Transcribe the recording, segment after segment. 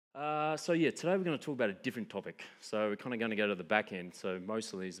So yeah, today we're going to talk about a different topic. So we're kind of going to go to the back end. So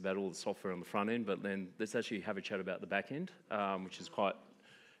mostly it's about all the software on the front end, but then let's actually have a chat about the back end, which is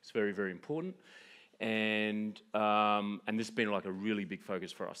it's very, very important. And this has been like a really big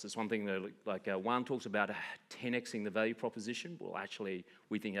focus for us. It's one thing that, like Juan talks about 10xing the value proposition. Well, actually,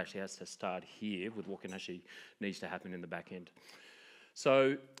 we think it actually has to start here with what needs to happen in the back end.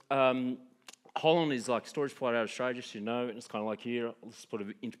 So Holon is like storage provider out of Australia, just so you know, and it's kind of like here. Let's put a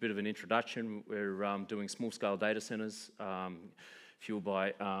bit of an introduction. We're doing small-scale data centers fueled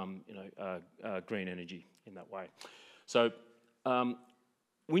by green energy in that way. So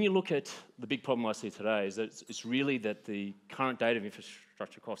when you look at the big problem I see today is that it's really that the current data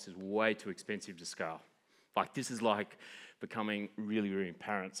infrastructure cost is way too expensive to scale. Like this is like becoming really, really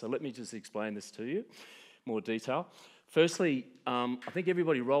apparent. So let me just explain this to you in more detail. Firstly, I think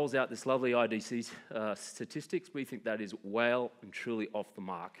everybody rolls out this lovely IDC statistics. We think that is well and truly off the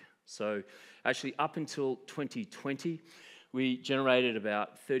mark. So actually up until 2020, we generated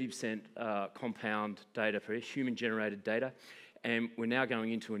about 30% compound data per human-generated data. And we're now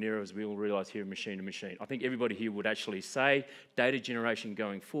going into an era, as we all realise here, machine to machine. I think everybody here would actually say data generation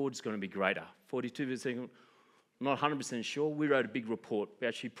going forward is going to be greater. 42%, not 100% sure. We wrote a big report. We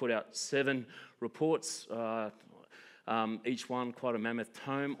actually put out 7 reports, each one quite a mammoth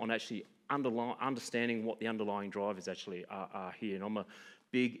tome on actually understanding what the underlying drivers actually are here. And I'm a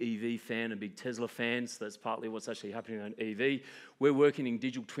big EV fan and big Tesla fan, so that's partly what's actually happening on EV. We're working in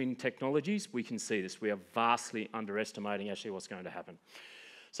digital twin technologies. We can see this. We are vastly underestimating actually what's going to happen.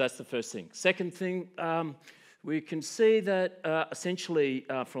 So that's the first thing. Second thing, we can see that essentially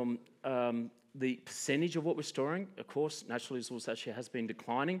from the percentage of what we're storing, of course, natural resource actually has been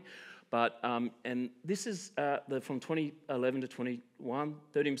declining. But, and this is from 2011 to 21,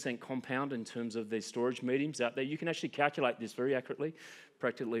 13% compound in terms of the storage mediums out there. You can actually calculate this very accurately,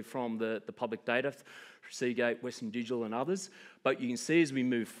 practically from the public data, Seagate, Western Digital and others. But you can see as we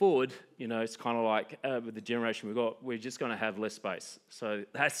move forward, you know, it's kind of like with the generation we've got, we're just going to have less space. So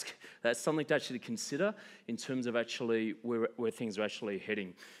that's something to actually consider in terms of actually where things are actually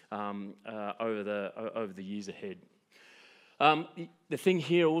heading over the years ahead. The thing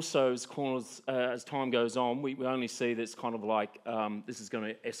here also is, as time goes on, we only see that's kind of like this is going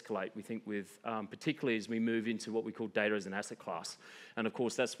to escalate, we think, with particularly as we move into what we call data as an asset class. And of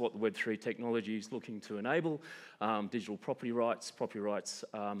course, that's what the Web3 technology is looking to enable, digital property rights,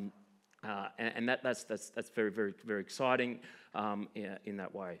 and that's very, very, very exciting in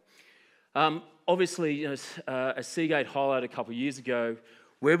that way. Obviously, you know, as Seagate highlighted a couple of years ago,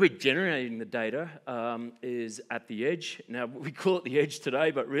 where we're generating the data is at the edge. Now, we call it the edge today,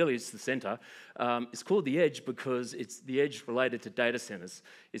 but really it's the center. It's called the edge because it's the edge related to data centers.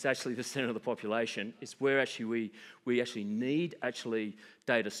 It's actually the center of the population. It's where actually we actually need actually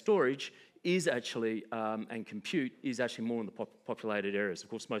data storage is actually, and compute is actually more in the populated areas. Of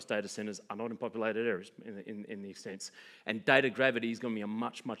course, most data centers are not in populated areas in the extents. And data gravity is going to be a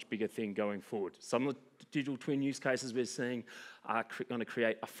much, much bigger thing going forward. Some of the digital twin use cases we're seeing are going to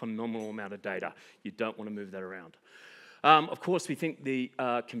create a phenomenal amount of data. You don't want to move that around. Of course, we think the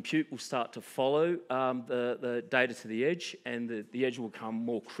compute will start to follow the data to the edge, and the edge will become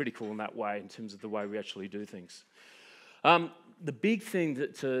more critical in that way in terms of the way we actually do things. The big thing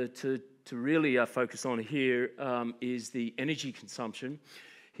that to really focus on here is the energy consumption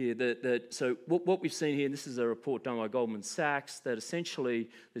here. So what we've seen here, and this is a report done by Goldman Sachs, that essentially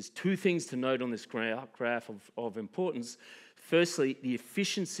there's 2 things to note on this graph of importance. Firstly, the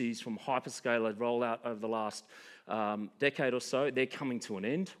efficiencies from hyperscaler rollout over the last decade or so, they're coming to an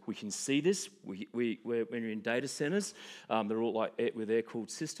end. We can see this when you're in data centers. They're all like with air-cooled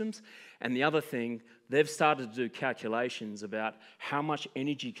systems. And the other thing, they've started to do calculations about how much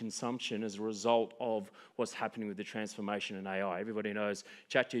energy consumption as a result of what's happening with the transformation in AI. Everybody knows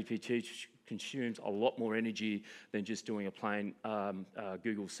ChatGPT consumes a lot more energy than just doing a plain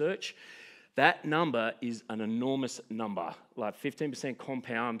Google search. That number is an enormous number, like 15%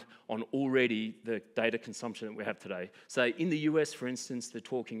 compound on already the data consumption that we have today. So in the US, for instance, they're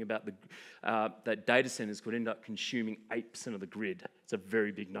talking about that data centers could end up consuming 8% of the grid. It's a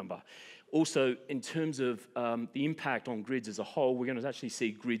very big number. Also, in terms of the impact on grids as a whole, we're going to actually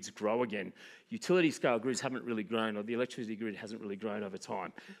see grids grow again. Utility scale grids haven't really grown, or the electricity grid hasn't really grown over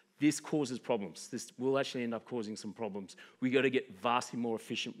time. This causes problems. This will actually end up causing some problems. We've got to get vastly more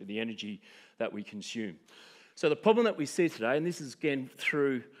efficient with the energy that we consume. So the problem that we see today, and this is again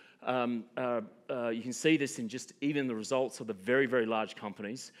through, you can see this in just even the results of the very, very large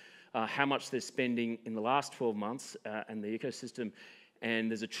companies, how much they're spending in the last 12 months and the ecosystem.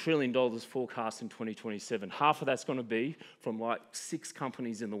 And there's $1 trillion forecast in 2027. Half of that's going to be from like 6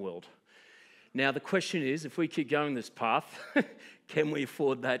 companies in the world. Now, the question is, if we keep going this path, can we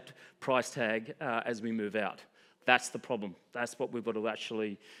afford that price tag as we move out? That's the problem. That's what we've got to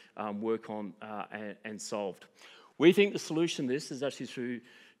actually work on and solved. We think the solution to this is actually through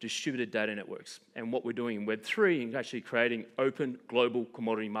distributed data networks. And what we're doing in Web3 is actually creating open global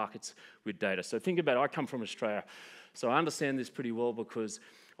commodity markets with data. So think about it, I come from Australia. So I understand this pretty well because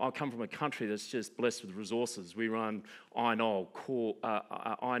I come from a country that's just blessed with resources. We run iron ore, coal,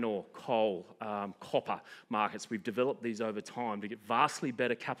 copper markets. We've developed these over time to get vastly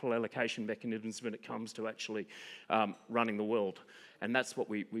better capital allocation mechanisms when it comes to actually running the world. And that's what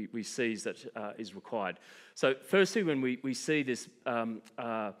we see is required. So firstly, when we see this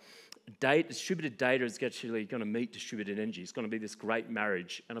distributed data is actually going to meet distributed energy. It's going to be this great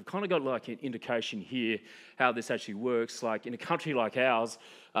marriage. And I've kind of got like an indication here how this actually works. Like in a country like ours,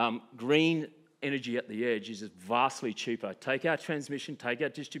 green energy at the edge is vastly cheaper. Take out transmission, take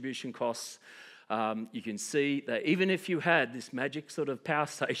out distribution costs. You can see that even if you had this magic sort of power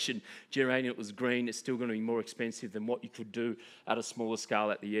station generating it was green, it's still going to be more expensive than what you could do at a smaller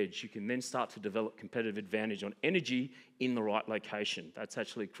scale at the edge. You can then start to develop competitive advantage on energy in the right location. That's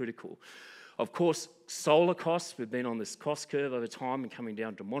actually critical. Of course, solar costs, we've been on this cost curve over time and coming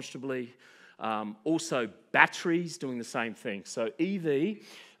down demonstrably. Also, batteries doing the same thing. So EV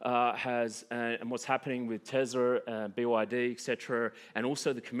and what's happening with Tesla, BYD, etc., and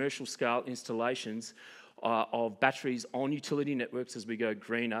also the commercial scale installations of batteries on utility networks as we go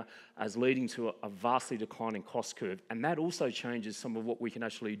greener, as leading to a vastly declining cost curve. And that also changes some of what we can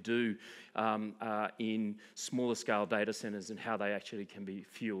actually do in smaller scale data centers and how they actually can be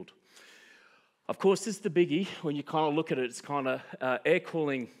fueled. Of course, this is the biggie. When you kind of look at it, it's kind of air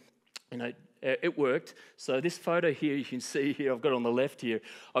cooling, it worked. So this photo here, you can see here, I've got on the left here,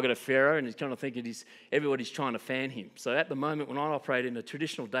 I've got a pharaoh and he's kind of thinking everybody's trying to fan him. So at the moment when I operate in a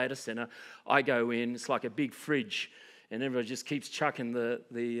traditional data center, I go in, it's like a big fridge and everybody just keeps chucking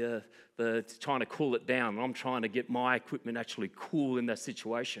the trying to cool it down. And I'm trying to get my equipment actually cool in that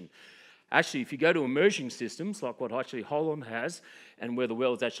situation. Actually, if you go to immersion systems, like what actually Holon has and where the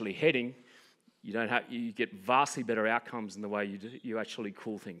world's actually heading, you get vastly better outcomes in the way you actually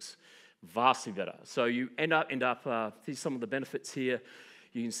cool things. Vastly better. So you end up. Here's some of the benefits here.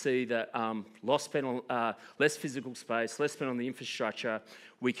 You can see that less physical space, less spent on the infrastructure.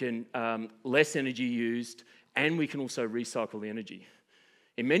 We can less energy used, and we can also recycle the energy.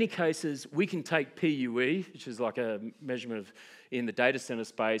 In many cases, we can take PUE, which is like a measurement in the data center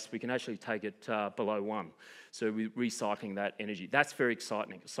space. We can actually take it below 1. So we're recycling that energy. That's very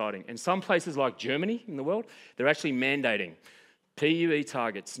exciting. And some places like Germany in the world, they're actually mandating PUE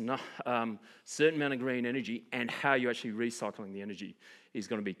targets, certain amount of green energy, and how you're actually recycling the energy is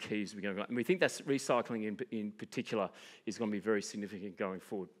going to be key. And we think that recycling in particular is going to be very significant going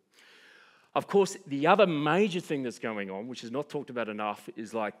forward. Of course, the other major thing that's going on, which is not talked about enough,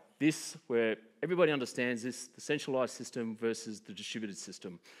 is like this, where everybody understands this, the centralized system versus the distributed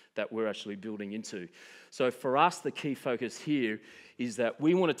system that we're actually building into. So for us, the key focus here is that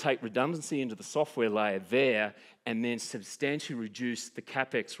we want to take redundancy into the software layer there and then substantially reduce the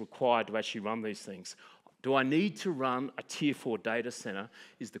CapEx required to actually run these things. Do I need to run a tier 4 data center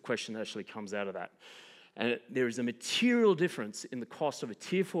is the question that actually comes out of that. And there is a material difference in the cost of a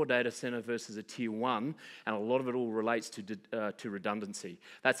tier 4 data center versus a tier 1, and a lot of it all relates to redundancy.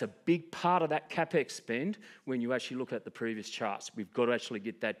 That's a big part of that CapEx spend when you actually look at the previous charts. We've got to actually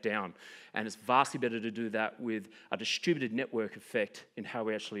get that down. And it's vastly better to do that with a distributed network effect in how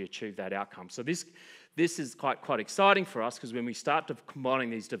we actually achieve that outcome. So this is quite exciting for us because when we start to combining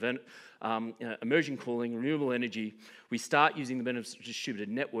these immersion cooling, renewable energy, we start using the benefits of distributed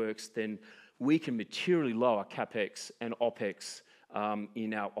networks, then we can materially lower CapEx and OpEx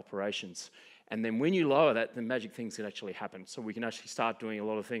in our operations. And then when you lower that, the magic things can actually happen. So we can actually start doing a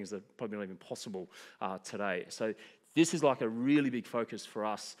lot of things that are probably not even possible today. So this is like a really big focus for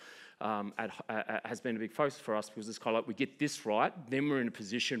us, has been a big focus for us because it's kind of like we get this right, then we're in a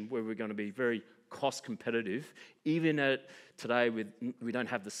position where we're going to be very cost competitive, even at today we don't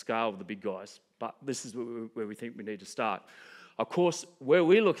have the scale of the big guys, but this is where we think we need to start. Of course, where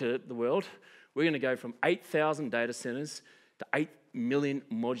we look at the world, we're going to go from 8,000 data centers to 8 million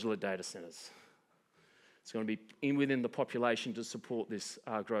modular data centers. It's going to be within the population to support this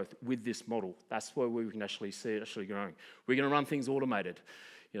growth with this model. That's where we can actually see it actually growing. We're going to run things automated.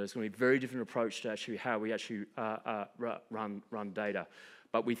 It's going to be a very different approach to actually how we actually run data.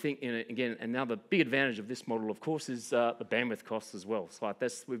 But we think, again, another big advantage of this model, of course, is the bandwidth costs as well. So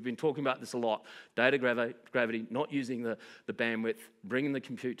we've been talking about this a lot. Data gravity, not using the bandwidth, bringing the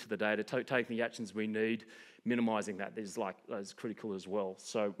compute to the data, taking the actions we need, minimising that is critical as well.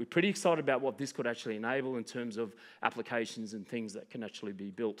 So we're pretty excited about what this could actually enable in terms of applications and things that can actually be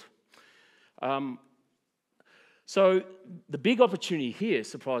built. So the big opportunity here,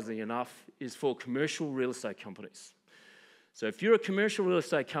 surprisingly enough, is for commercial real estate companies. So if you're a commercial real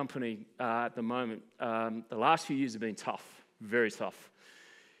estate company at the moment, the last few years have been tough, very tough.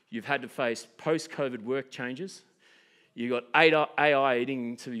 You've had to face post-COVID work changes. You've got AI eating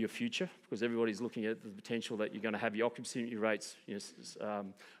into your future because everybody's looking at the potential that you're going to have your occupancy rates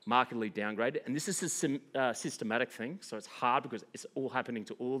markedly downgraded. And this is a systematic thing, so it's hard because it's all happening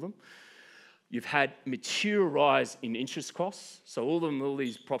to all of them. You've had material rise in interest costs. So all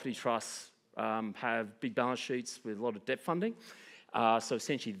these property trusts have big balance sheets with a lot of debt funding. So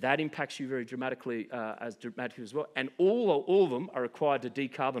essentially that impacts you very dramatically as well. And all of them are required to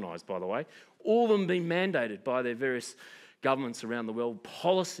decarbonise, by the way. All of them being mandated by their various governments around the world,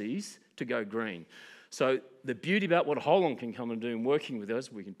 policies to go green. So the beauty about what Holon can come and do in working with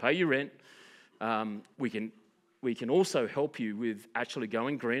us, we can pay you rent, we can also help you with actually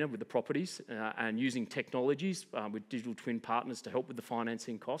going greener with the properties and using technologies with digital twin partners to help with the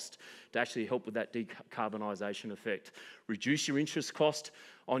financing cost, to actually help with that decarbonisation effect. Reduce your interest cost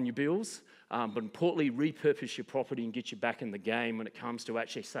on your bills, but importantly, repurpose your property and get you back in the game when it comes to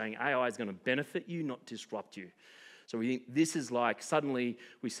actually saying AI is going to benefit you, not disrupt you. So we think this is like, suddenly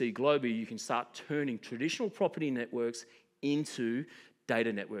we see globally you can start turning traditional property networks into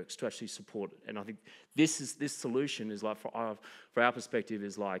data networks to actually support it. And I think this solution is like, for our perspective,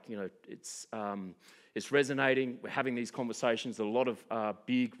 is like, it's resonating. We're having these conversations with a lot of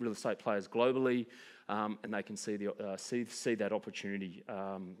big real estate players globally, and they can see that opportunity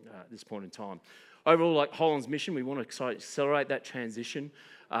at this point in time. Overall, like Holon's mission, we want to accelerate that transition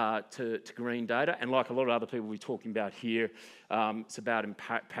to green data, and like a lot of other people we're talking about here, it's about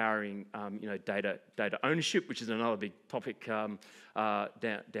empowering data ownership, which is another big topic down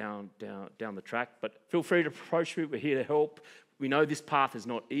the track. But feel free to approach me. We're here to help. We know this path is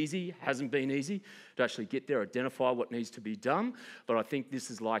not easy, hasn't been easy to actually get there, identify what needs to be done. But I think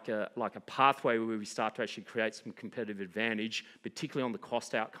this is like a pathway where we start to actually create some competitive advantage, particularly on the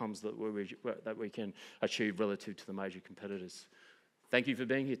cost outcomes that we can achieve relative to the major competitors. Thank you for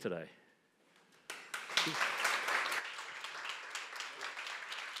being here today.